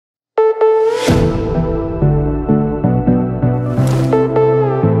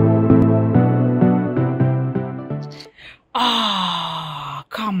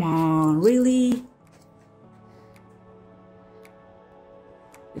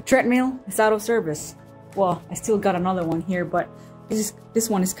The treadmill is out of service. Well, I still got another one here, but this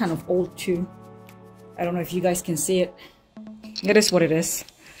one is kind of old too. I don't know if you guys can see it. It is what it is.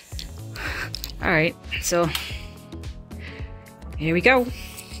 Alright, so here we go.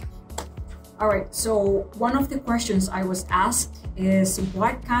 Alright, so one of the questions I was asked is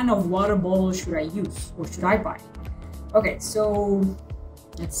what kind of water bottle should I use or should I buy? Okay, so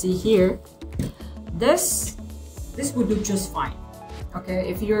let's see here. This would do just fine. Okay,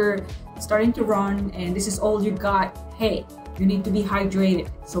 if you're starting to run and this is all you got, hey, you need to be hydrated,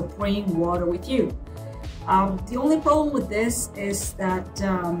 so bring water with you. The only problem with this is that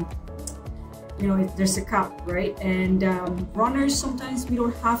you know, if there's a cup, right? And runners, sometimes we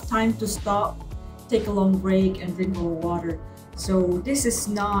don't have time to stop, take a long break and drink more water. So this is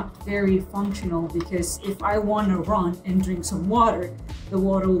not very functional, because if I want to run and drink some water, the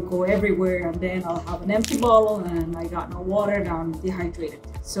water will go everywhere and then I'll have an empty bottle and I got no water and I'm dehydrated.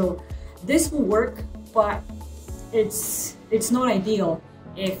 So this will work, but it's not ideal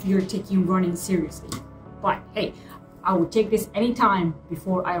if you're taking running seriously. But hey, I will take this anytime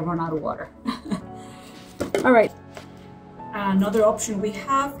before I run out of water. All right, another option we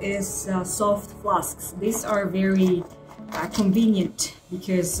have is soft flasks. These are very convenient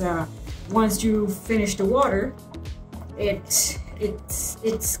because once you finish the water, it's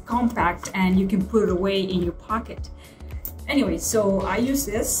compact and you can put it away in your pocket. Anyway, so I use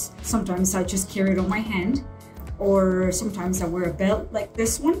this. Sometimes I just carry it on my hand, or sometimes I wear a belt like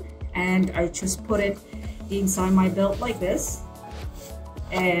this one and I just put it inside my belt like this,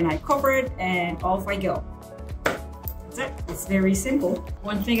 and I cover it and off I go. That's it. It's very simple.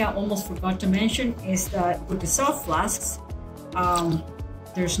 One thing I almost forgot to mention is that with the soft flasks,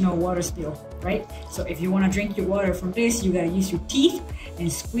 there's no water spill, right? So if you want to drink your water from this, you gotta use your teeth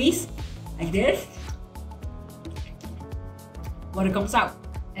and squeeze like this. Water comes out,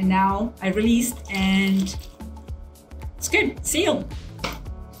 and now I released and it's good, sealed,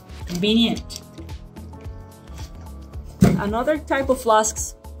 convenient. Another type of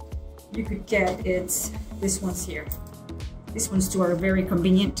flasks you could get, it's this ones here. These ones too are very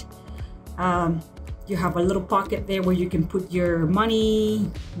convenient. You have a little pocket there where you can put your money,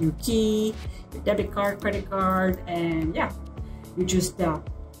 your key, your debit card, credit card, and yeah, you just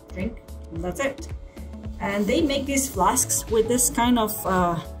drink and that's it. And they make these flasks with this kind of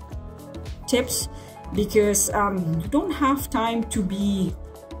tips because you don't have time to be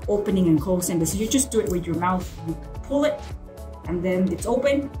opening and closing this. You just do it with your mouth. You pull it and then it's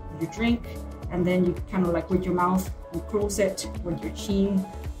open, you drink, and then you kind of like with your mouth, you close it with your chin,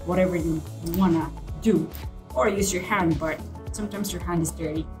 whatever you wanna do, or use your hand, but sometimes your hand is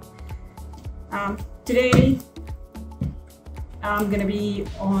dirty. Today I'm gonna be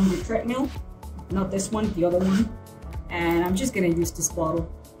on the treadmill, not this one, the other one, and I'm just gonna use this bottle.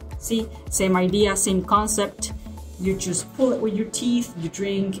 See, same idea, same concept. You just pull it with your teeth, you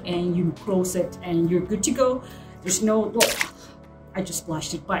drink, and you close it, and you're good to go. There's no, well, I just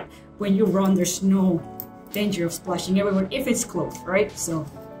splashed it, but when you run, there's no danger of splashing everywhere if it's closed, right? So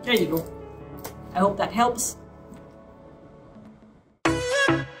there you go. I hope that helps.